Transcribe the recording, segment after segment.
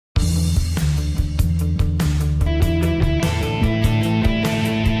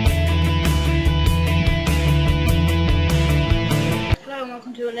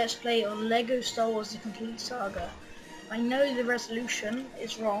Let's Play on Lego Star Wars The Complete Saga. I know the resolution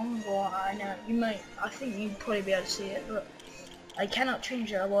is wrong, or I think you'd probably be able to see it, but I cannot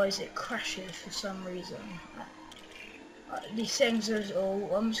change it, otherwise it crashes for some reason. These settings are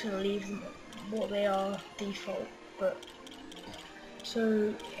all, I'm just going to leave them what they are default, but,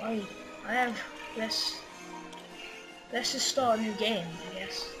 so, I have, let's just start a new game, I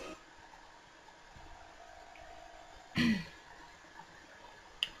guess.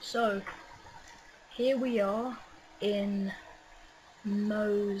 So, here we are in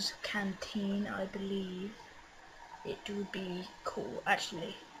Moe's Canteen, I believe it would be cool.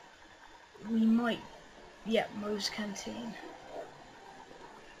 Actually, we might, yeah, Moe's Canteen.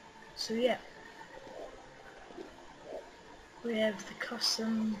 So yeah, we have the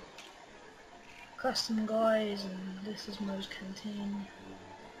custom guys, and this is Moe's Canteen.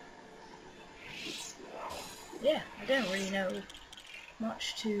 Yeah, I don't really know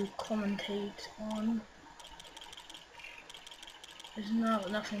much to commentate on. There's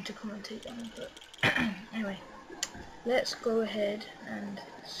nothing to commentate on, but anyway, let's go ahead and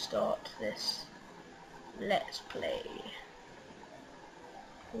start this Let's Play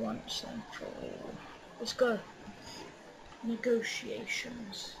once and for all. Let's go.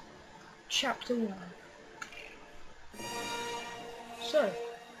 Negotiations, Chapter 1. So,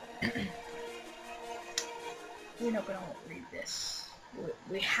 we're not going to read this.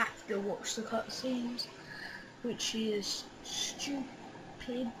 We have to watch the cutscenes, which is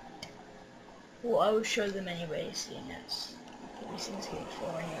stupid. Well, I will show them anyway, seeing as these things here before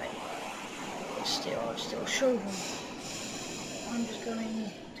anyway. But still, I'll still show them. I'm just going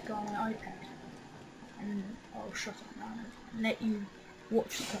to go on my iPad, and I'll shut up now and let you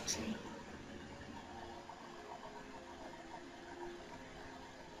watch the cutscene.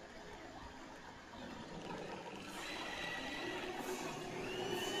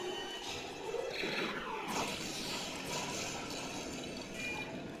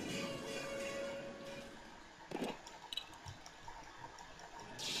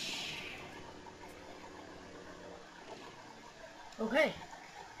 Okay,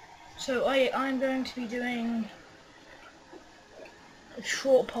 so I'm going to be doing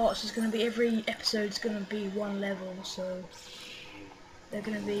short parts. It's going to be, every episode's going to be one level, so they're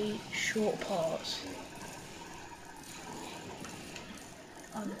going to be short parts.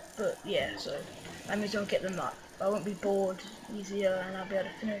 But yeah, so that means I'll get them up. I won't be bored easier, and I'll be able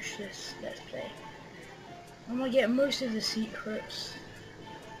to finish this Let's Play. I'm gonna get most of the secrets.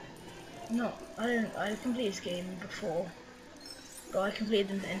 I completed this game before, but I completed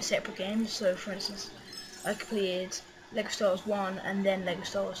them in separate games. So for instance, I completed Lego Star Wars 1 and then Lego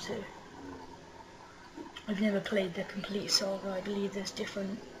Star Wars 2. I've never played the complete saga. I believe there's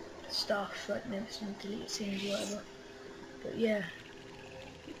different stuff, like maybe some deleted scenes or whatever. But yeah.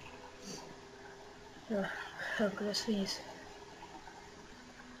 Oh god, let's sneeze.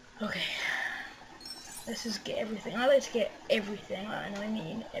 Okay. Let's just get everything. I like to get everything, and I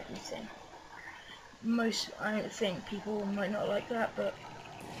mean everything. I don't think people might not like that, but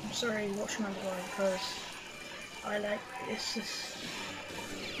I'm sorry, watch my video, because I like, it's just,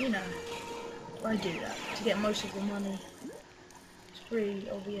 you know, I do that to get most of the money. It's pretty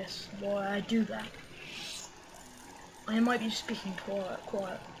obvious why I do that. I might be speaking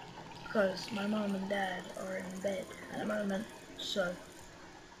quiet, because my mum and dad are in bed at the moment, so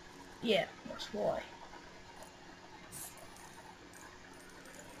yeah, that's why.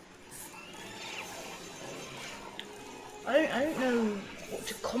 I don't know what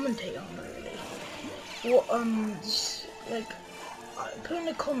to commentate on really. What like, put in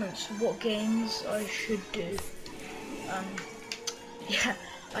the comments what games I should do. Yeah,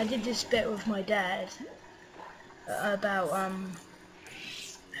 I did this bet with my dad about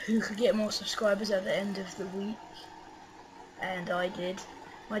who could get more subscribers at the end of the week, and I did.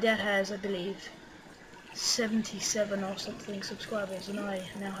 My dad has, I believe, 77 or something subscribers, and I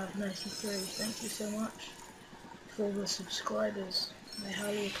now have 93. Thank you so much for the subscribers. I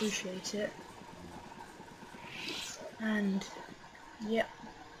highly appreciate it. And yeah,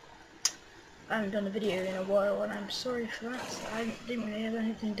 I haven't done a video in a while, and I'm sorry for that. I didn't really have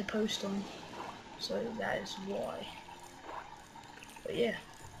anything to post on, so that is why. But yeah.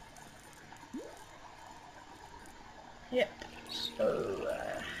 Yep, so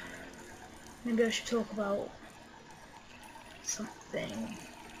maybe I should talk about something.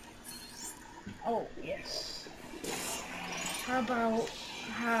 Oh yes. How about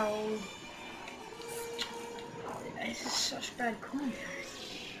how this is such bad commentary?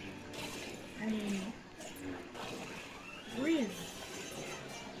 I mean, really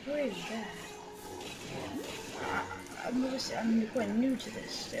bad. I'm quite new to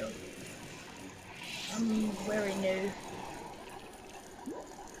this still. I'm very new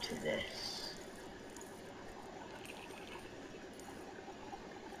to this.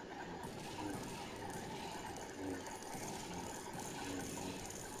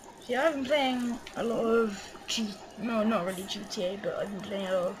 See, I've been playing a lot of no, not really GTA, but I've been playing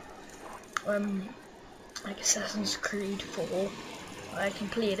a lot of like Assassin's Creed 4. I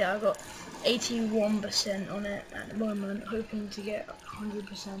completed it. I got 81% on it at the moment, hoping to get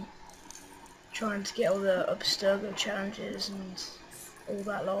 100%. Trying to get all the Abstergo challenges and all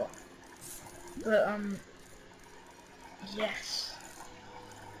that lot. But yes.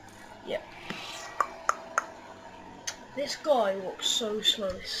 Yep. This guy walks so slow,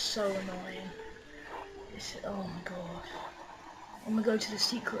 it's so annoying. Oh my god. I'm gonna go to the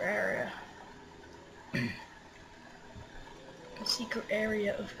secret area. The secret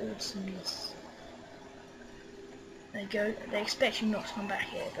area of awesomeness. There you go. They expect you not to come back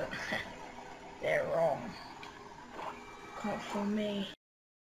here, but they're wrong. Can't fool me.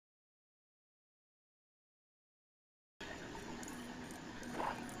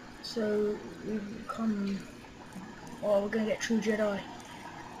 So we've come. Oh, we're gonna get True Jedi.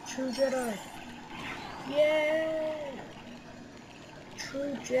 True Jedi. Yay!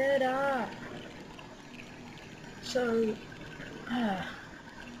 True Jedi. So, how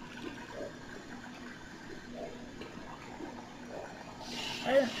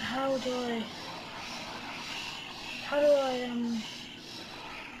do I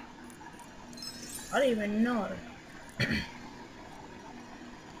I don't even know.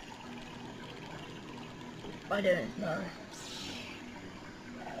 I don't know.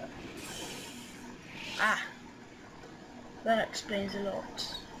 That explains a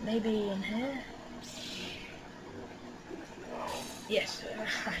lot. Maybe in here? Yes,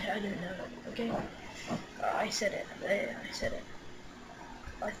 I don't know. Okay, I said it. I said it.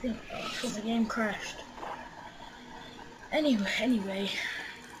 I thought the game crashed. Anyway.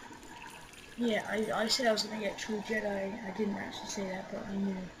 Yeah, I said I was gonna get True Jedi. I didn't actually say that, but I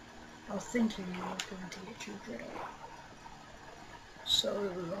knew. I was thinking I was going to get True Jedi. So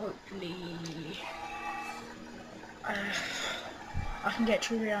hopefully I can get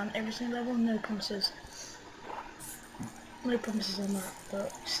True Jedi on every single level. No promises. No promises on that,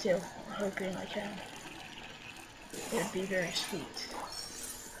 but still hoping I can. It would be very sweet.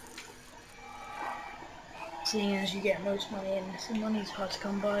 Seeing as you get most money, and so money's hard to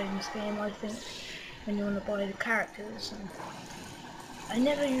come by in this game, I think, when you want to buy the characters. And I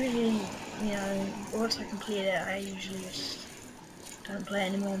never really, once I complete it, I usually just don't play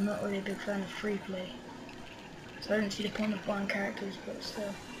anymore. I'm not really a big fan of free play, so I don't see the point of buying characters, but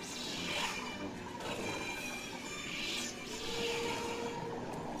still.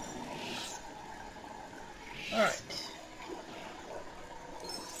 Alright.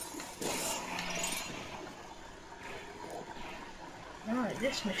 Alright,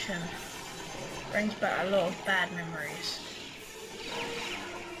 this mission brings back a lot of bad memories.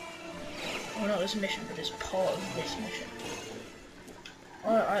 Well, not this mission, but this part of this mission.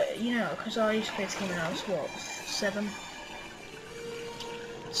 Because I used to play this game when I was, what, 7?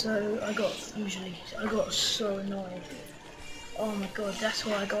 So I got so annoyed. Oh my god, that's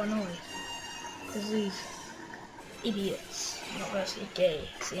why I got annoyed. Because these idiots, not actually gay,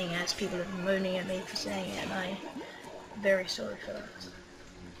 seeing as people have been moaning at me for saying it, and I'm very sorry for that.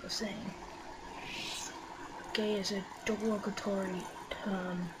 For saying gay is a derogatory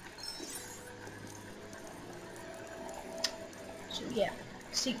term. So yeah,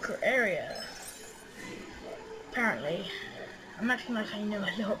 secret area. Apparently, I'm acting like I know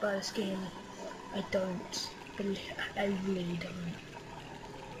a lot about this game. I don't. I really don't.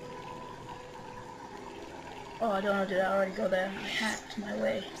 Oh, I don't want to do that. I already got there. I hacked my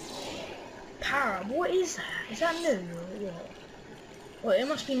way. Power. What is that? Is that new or what? Well, it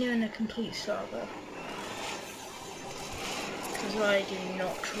must be new in the complete saga. Because I do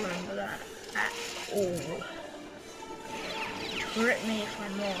not remember that at all. Correct me if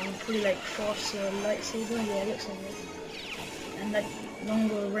I'm wrong. Pretty like faster lightsaber. Yeah, it looks like it. And like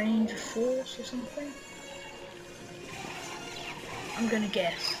longer range of force or something. I'm gonna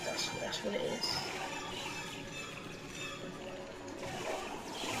guess that's what it is.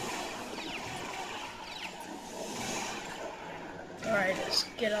 Alright, let's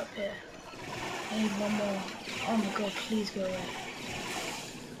get up here. I need one more. Oh my god, please go away.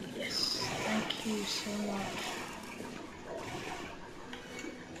 Yes, thank you so much.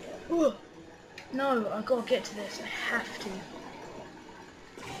 Ooh. No, I gotta get to this. I have to.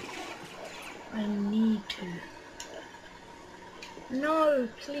 I need to. No,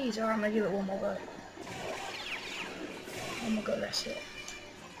 please. Alright, I'm gonna give it one more go. One more go, that's it.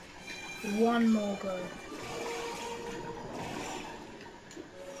 One more go.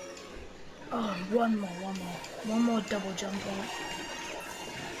 Oh, one more. One more double jump on it.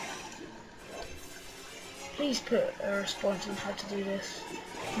 Please put a response on how to do this.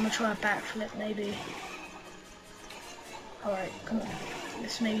 I'm gonna try a backflip maybe. Alright, come on.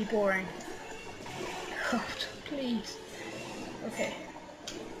 This may be boring. God, please. Okay.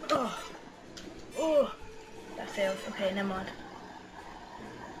 Oh, that failed. Okay, never mind.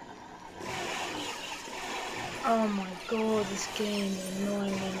 Oh my god, this game is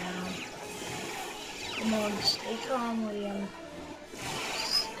annoying me now. Come on, stay calm, William.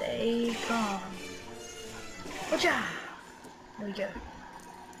 Stay calm. Whatcha? There we go.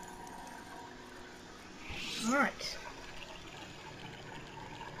 Alright.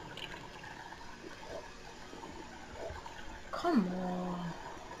 Come on.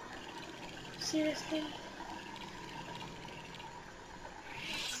 Seriously?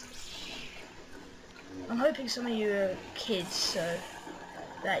 I'm hoping some of you are kids so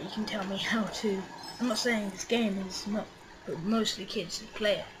that you can tell me how to. I'm not saying this game is not, but mostly kids who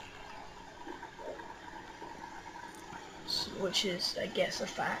play it. Which is, I guess, a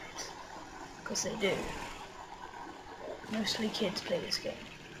fact. Because they do. Mostly kids play this game.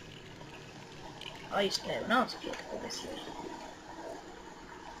 I used to play it when I was a kid, obviously.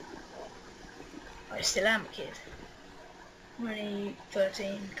 I still am a kid. I'm only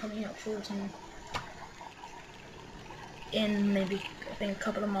 13, coming up 14. In maybe, I think, a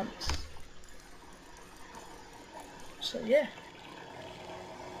couple of months. So yeah.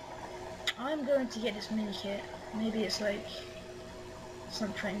 I'm going to get this mini kit. Maybe it's like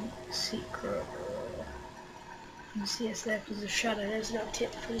something secret or you can see it's there because of shadow. There's a little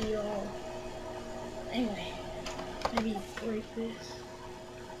tip for you all. Anyway, maybe break this.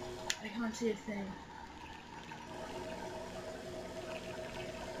 I can't see a thing.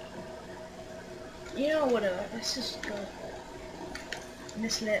 You know, whatever, let's just go.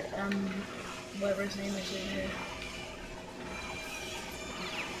 Let's let, whatever his name is in here.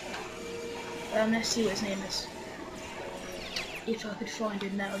 Let's see what his name is. If I could find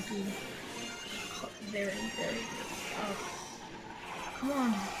him, that would be very, very good. Oh. Come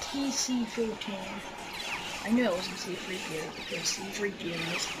on, TC14. I knew it wasn't C3PO because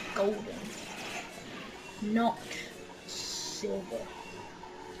C3PO is golden, not silver.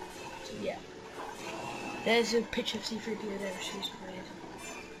 So yeah. There's a picture of C3PO there, which is weird.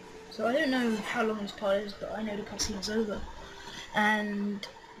 So I don't know how long this part is, but I know the cutscene is over. And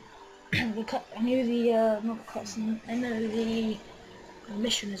I know the, not the cutscene, I know the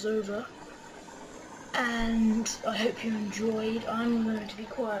mission is over. And I hope you enjoyed. I'm going to be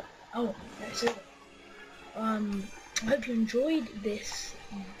quiet. Oh, that's it. I hope you enjoyed this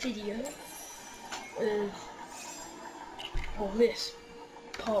video of this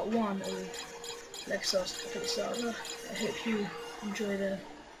part 1 of Lego Saga. I hope you enjoy the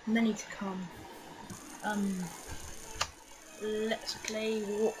many to come. Let's play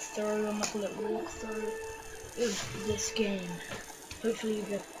walkthrough. I'm gonna call it walkthrough of this game. Hopefully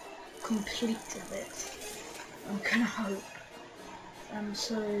the complete of it. I'm gonna hope.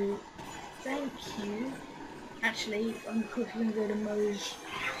 So thank you. Actually, I'm quickly gonna go to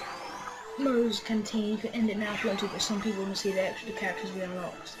Mo's Canteen. You can end it now if you want to, but some people want to see the extra characters we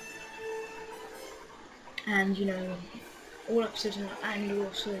unlocked. And you know, all episodes and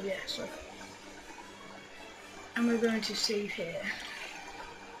also yeah, so. And we're going to save here.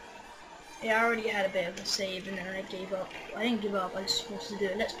 Yeah, I already had a bit of a save and then I gave up. I didn't give up, I just wanted to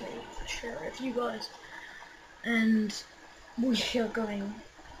do a let's play for sure with you guys. And we are going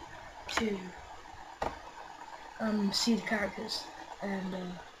to see the characters and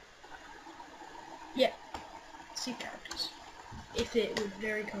yeah, see characters. If it would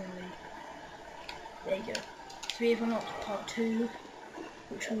very kindly. There you go. So we have unlocked part 2,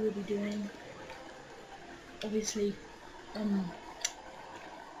 which we will be doing obviously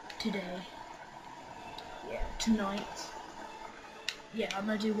today. Yeah, tonight. Yeah, I'm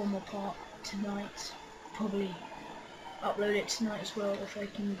gonna do one more part tonight. Probably upload it tonight as well if I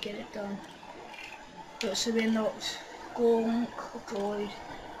can get it done. But so we unlocked Gonk Droid,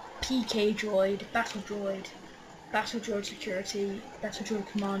 PK Droid, Battle Droid Security, Battle Droid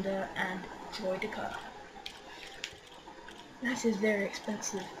Commander, and Droidica. That is very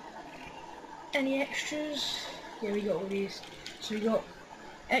expensive. Any extras? Yeah, we got all these. So we got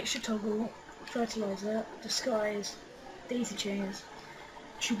extra toggle, fertilizer, disguise, daisy chains,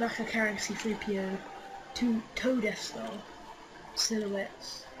 Chewbacca carrying C3PO, 2 Toe Death Star,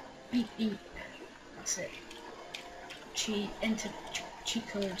 silhouettes, beep beep. That's it. Enter cheat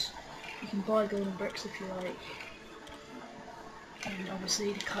codes. You can buy golden bricks if you like. and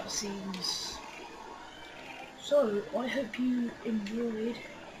obviously the cutscenes. So I hope you enjoyed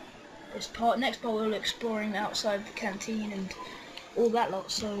this part. Next part we'll exploring outside the canteen and all that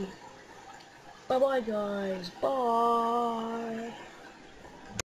lot. So bye bye guys, bye.